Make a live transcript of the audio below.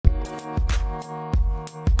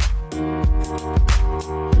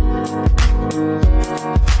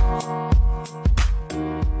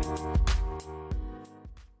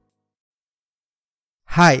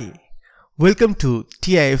Hi, welcome to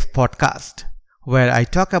TIF Podcast, where I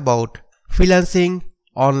talk about freelancing,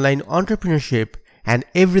 online entrepreneurship, and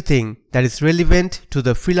everything that is relevant to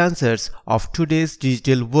the freelancers of today's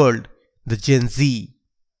digital world, the Gen Z.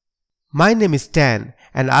 My name is Stan,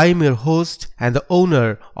 and I am your host and the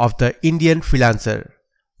owner of the Indian Freelancer.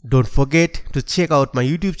 Don't forget to check out my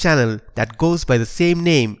YouTube channel that goes by the same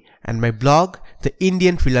name and my blog,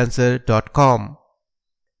 theindianfreelancer.com.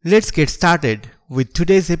 Let's get started with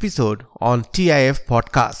today's episode on TIF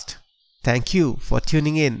Podcast. Thank you for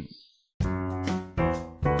tuning in.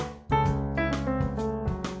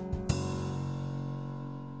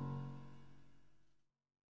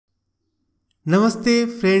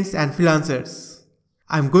 Namaste friends and freelancers.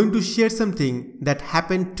 I'm going to share something that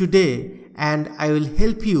happened today and I will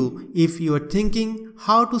help you if you are thinking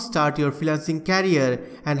how to start your freelancing career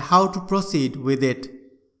and how to proceed with it.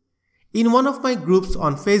 In one of my groups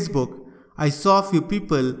on Facebook, I saw a few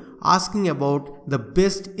people asking about the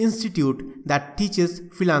best institute that teaches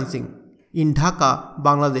freelancing in Dhaka,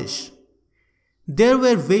 Bangladesh. There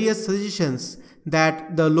were various suggestions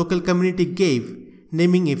that the local community gave,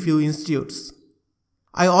 naming a few institutes.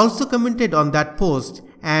 I also commented on that post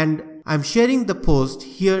and I'm sharing the post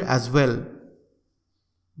here as well.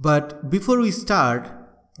 But before we start,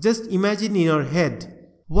 just imagine in your head,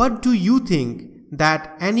 what do you think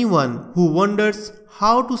that anyone who wonders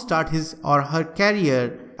how to start his or her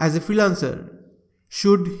career as a freelancer,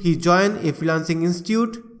 should he join a freelancing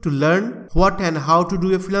institute to learn what and how to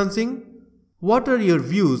do a freelancing? What are your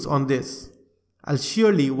views on this? I'll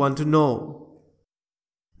surely want to know.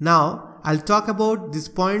 Now, I'll talk about these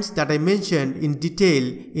points that I mentioned in detail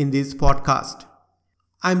in this podcast.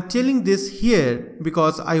 I'm telling this here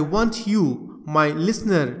because I want you, my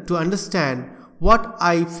listener, to understand what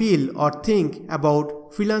I feel or think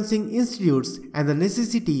about freelancing institutes and the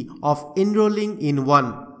necessity of enrolling in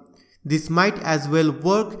one. This might as well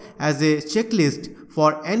work as a checklist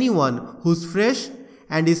for anyone who's fresh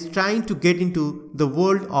and is trying to get into the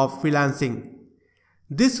world of freelancing.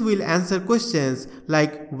 This will answer questions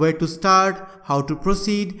like where to start, how to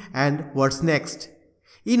proceed, and what's next.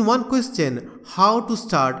 In one question, how to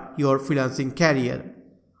start your freelancing career.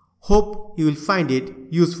 Hope you will find it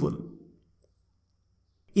useful.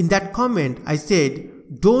 In that comment, I said,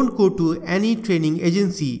 don't go to any training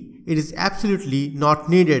agency. It is absolutely not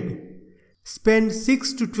needed. Spend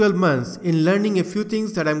 6 to 12 months in learning a few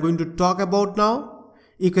things that I'm going to talk about now.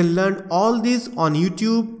 You can learn all this on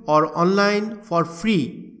YouTube or online for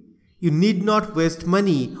free. You need not waste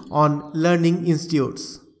money on learning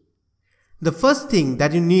institutes. The first thing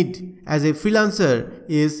that you need as a freelancer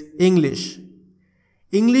is English.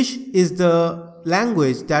 English is the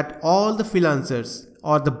language that all the freelancers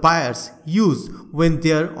or the buyers use when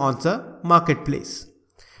they are on the marketplace.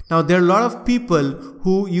 Now there are a lot of people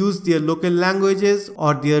who use their local languages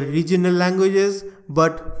or their regional languages,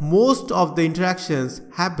 but most of the interactions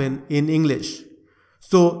happen in English.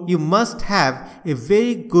 So you must have a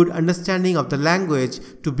very good understanding of the language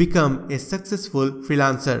to become a successful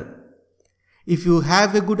freelancer. If you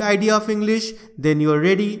have a good idea of English, then you are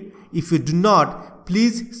ready. If you do not,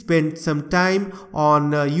 please spend some time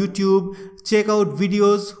on YouTube. Check out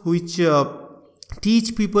videos which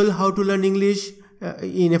teach people how to learn English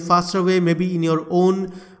in a faster way, maybe in your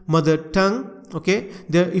own mother tongue. Okay,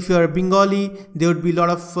 if you are a Bengali, there would be a lot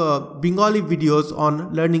of Bengali videos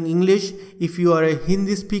on learning English. If you are a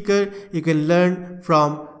Hindi speaker, you can learn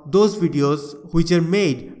from those videos which are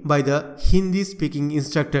made by the Hindi speaking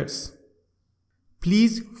instructors.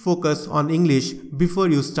 Please focus on English before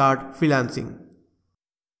you start freelancing.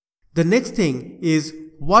 The next thing is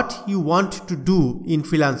what you want to do in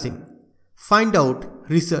freelancing. Find out,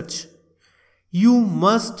 research. You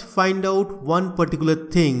must find out one particular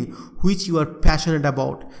thing which you are passionate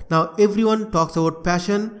about. Now everyone talks about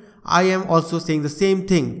passion. I am also saying the same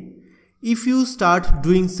thing. If you start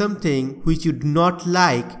doing something which you do not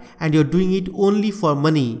like and you're doing it only for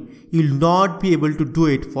money, you'll not be able to do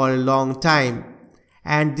it for a long time.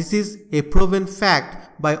 And this is a proven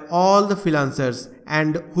fact by all the freelancers,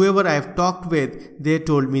 and whoever I have talked with, they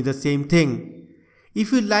told me the same thing.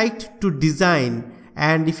 If you liked to design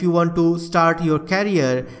and if you want to start your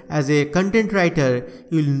career as a content writer,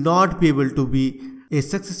 you will not be able to be a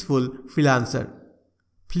successful freelancer.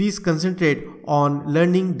 Please concentrate on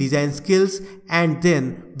learning design skills and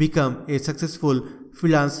then become a successful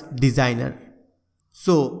freelance designer.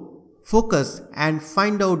 So focus and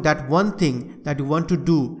find out that one thing that you want to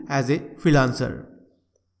do as a freelancer.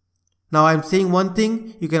 Now I'm saying one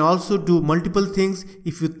thing, you can also do multiple things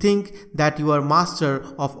if you think that you are master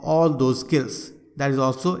of all those skills. That is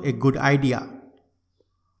also a good idea.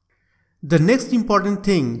 The next important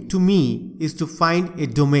thing to me is to find a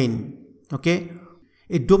domain. Okay?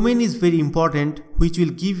 A domain is very important, which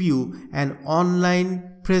will give you an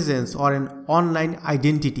online presence or an online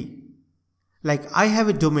identity. Like I have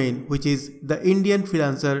a domain which is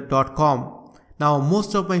theindianfreelancer.com. Now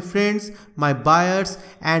most of my friends, my buyers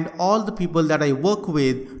and all the people that I work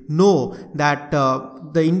with know that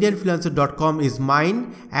theindianfreelancer.com is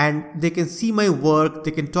mine, and they can see my work,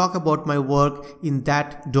 they can talk about my work in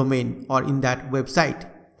that domain or in that website.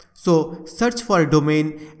 So search for a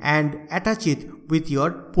domain and attach it with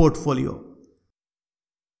your portfolio.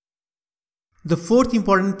 The fourth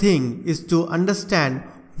important thing is to understand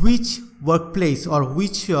which workplace or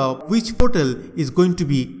which portal is going to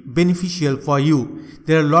be beneficial for you.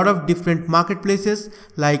 There are a lot of different marketplaces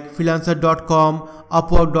like freelancer.com,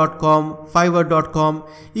 upwork.com, fiverr.com.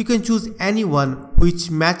 You can choose anyone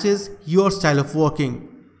which matches your style of working.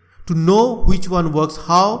 To know which one works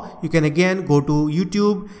how, you can again go to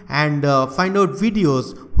YouTube and find out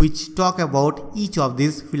videos which talk about each of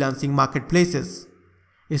these freelancing marketplaces.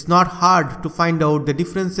 It's not hard to find out the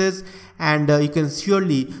differences, and you can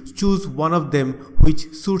surely choose one of them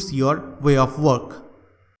which suits your way of work.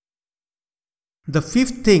 The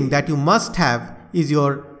fifth thing that you must have is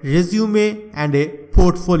your resume and a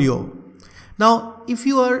portfolio. Now, if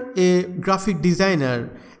you are a graphic designer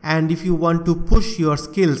and if you want to push your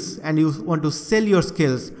skills and you want to sell your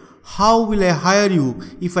skills, how will I hire you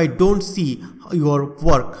if I don't see your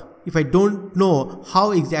work? If I don't know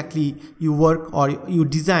how exactly you work or you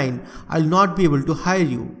design, I'll not be able to hire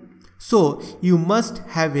you. So you must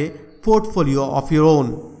have a portfolio of your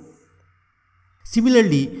own.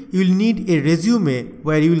 Similarly, you will need a resume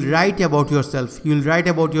where you will write about yourself, you will write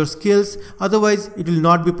about your skills, otherwise it will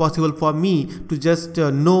not be possible for me to just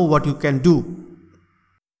know what you can do.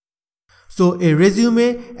 So a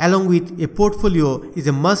resume along with a portfolio is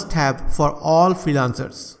a must-have for all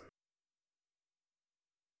freelancers.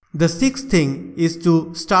 The sixth thing is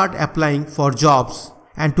to start applying for jobs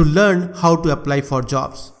and to learn how to apply for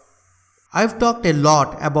jobs. I've talked a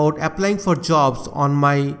lot about applying for jobs on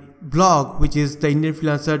my blog, which is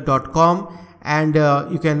theindianfreelancer.com, and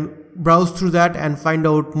you can browse through that and find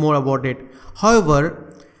out more about it.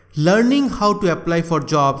 However, learning how to apply for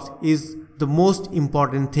jobs is the most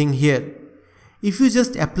important thing here. If you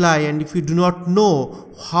just apply and if you do not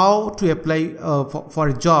know how to apply for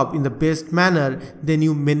a job in the best manner, then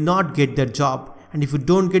you may not get that job. And if you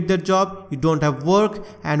don't get that job, you don't have work,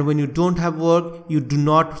 and when you don't have work, you do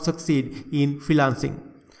not succeed in freelancing.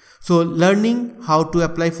 So learning how to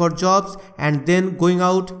apply for jobs and then going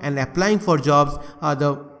out and applying for jobs are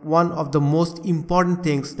one of the most important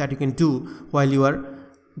things that you can do while you are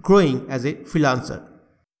growing as a freelancer.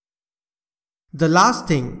 The last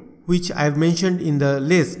thing which I have mentioned in the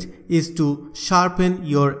list is to sharpen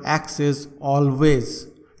your axes always.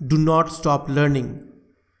 Do not stop learning.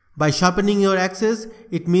 By sharpening your axes,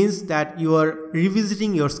 it means that you are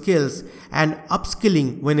revisiting your skills and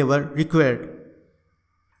upskilling whenever required.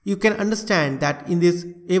 You can understand that in this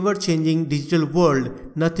ever-changing digital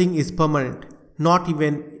world, nothing is permanent, not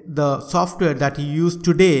even the software that you use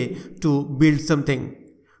today to build something.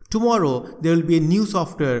 Tomorrow, there will be a new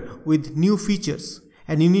software with new features,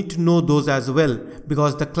 and you need to know those as well,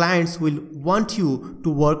 because the clients will want you to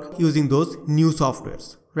work using those new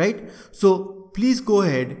softwares, right? So please go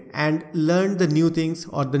ahead and learn the new things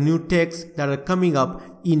or the new techs that are coming up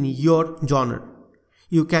in your genre.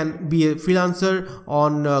 You can be a freelancer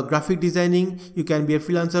on graphic designing, you can be a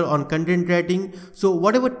freelancer on content writing. So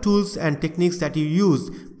whatever tools and techniques that you use,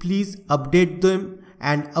 please update them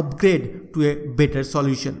and upgrade to a better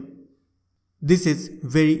solution. This is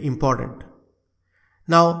very important.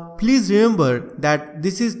 Now, please remember that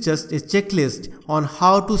this is just a checklist on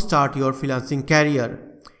how to start your freelancing career.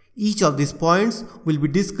 Each of these points will be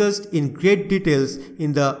discussed in great details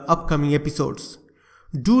in the upcoming episodes.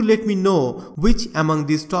 Do let me know which among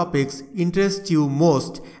these topics interests you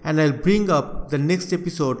most, and I'll bring up the next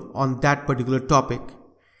episode on that particular topic.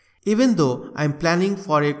 Even though I'm planning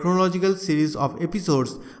for a chronological series of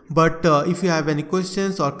episodes, but if you have any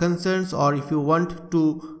questions or concerns, or if you want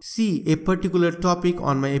to see a particular topic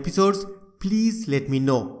on my episodes, please let me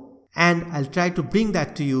know, and I'll try to bring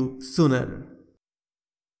that to you sooner.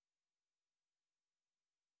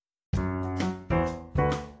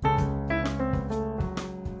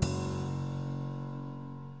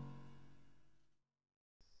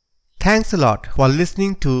 Thanks a lot for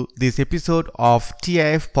listening to this episode of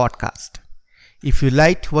TIF Podcast. If you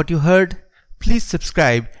liked what you heard, please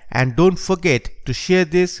subscribe and don't forget to share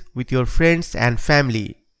this with your friends and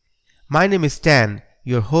family. My name is Stan,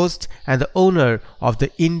 your host and the owner of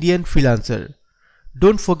The Indian Freelancer.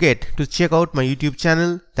 Don't forget to check out my YouTube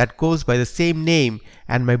channel that goes by the same name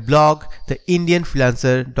and my blog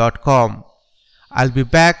theindianfreelancer.com. I'll be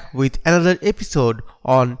back with another episode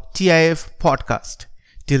on TIF podcast.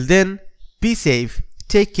 Till then, be safe,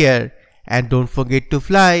 take care, and don't forget to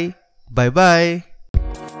fly. Bye bye.